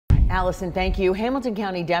Allison, thank you. Hamilton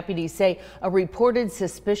County deputies say a reported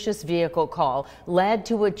suspicious vehicle call led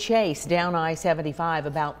to a chase down I-75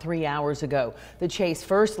 about 3 hours ago. The chase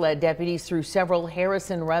first led deputies through several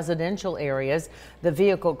Harrison residential areas. The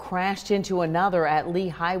vehicle crashed into another at Lee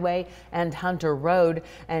Highway and Hunter Road,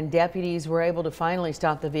 and deputies were able to finally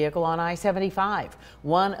stop the vehicle on I-75.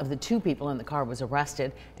 One of the two people in the car was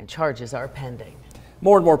arrested, and charges are pending.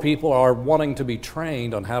 More and more people are wanting to be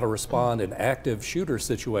trained on how to respond in active shooter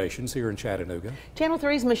situations here in Chattanooga. Channel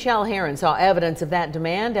 3's Michelle Herron saw evidence of that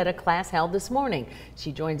demand at a class held this morning.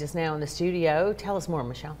 She joins us now in the studio. Tell us more,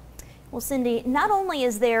 Michelle. Well, Cindy, not only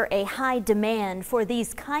is there a high demand for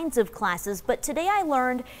these kinds of classes, but today I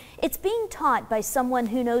learned it's being taught by someone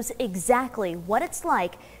who knows exactly what it's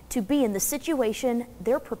like to be in the situation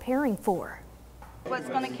they're preparing for. What's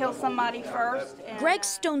going to kill somebody first. Greg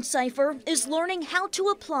Stonecipher is learning how to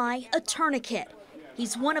apply a tourniquet.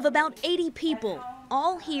 He's one of about 80 people,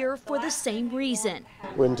 all here for the same reason.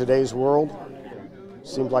 In today's world,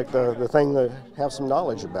 seems like the thing to have some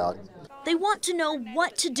knowledge about. They want to know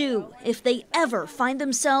what to do if they ever find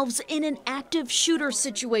themselves in an active shooter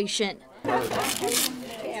situation.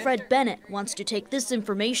 Fred Bennett wants to take this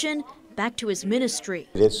information back to his ministry.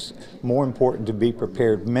 It's more important to be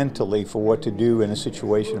prepared mentally for what to do in a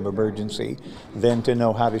situation of emergency than to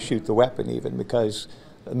know how to shoot the weapon even, because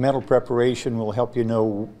mental preparation will help you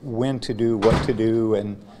know when to do, what to do,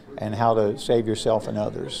 and how to save yourself and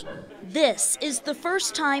others. This is the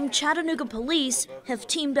first time Chattanooga police have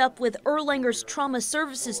teamed up with Erlanger's Trauma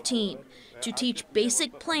Services team to teach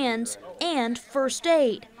basic plans and first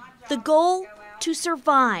aid. The goal? To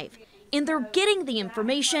survive. And they're getting the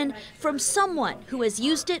information from someone who has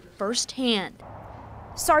used it firsthand.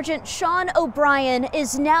 Sergeant Sean O'Brien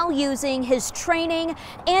is now using his training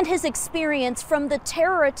and his experience from the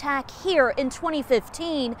terror attack here in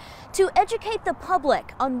 2015 to educate the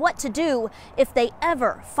public on what to do if they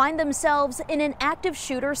ever find themselves in an active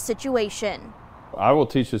shooter situation. I will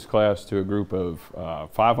teach this class to a group of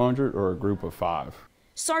 500 or a group of 5.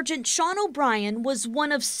 Sergeant Sean O'Brien was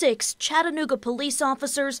one of 6 Chattanooga police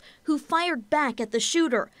officers who fired back at the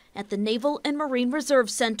shooter at the Naval and Marine Reserve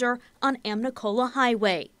Center on Amnicola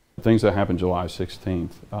Highway. Things that happened July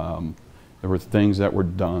 16th, there were things that were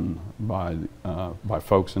done by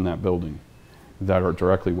folks in that building that are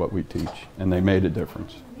directly what we teach, and they made a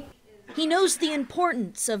difference. He knows the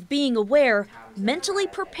importance of being aware, mentally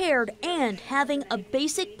prepared, and having a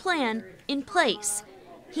basic plan in place.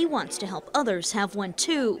 He wants to help others have one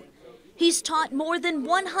too. He's taught more than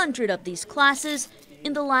 100 of these classes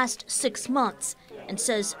in the last 6 months and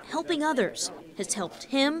says helping others has helped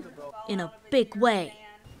him in a big way.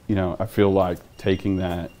 You know, I feel like taking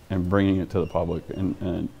that and bringing it to the public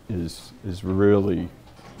and is really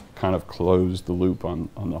kind of closed the loop on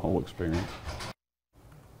the whole experience.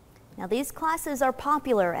 Now, these classes are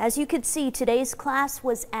popular. As you could see, today's class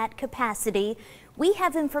was at capacity. We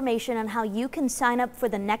have information on how you can sign up for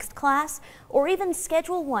the next class or even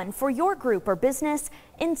schedule one for your group or business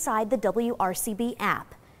inside the WRCB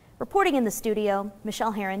app. Reporting in the studio,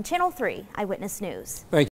 Michelle Herron, Channel 3 Eyewitness News. Thank you.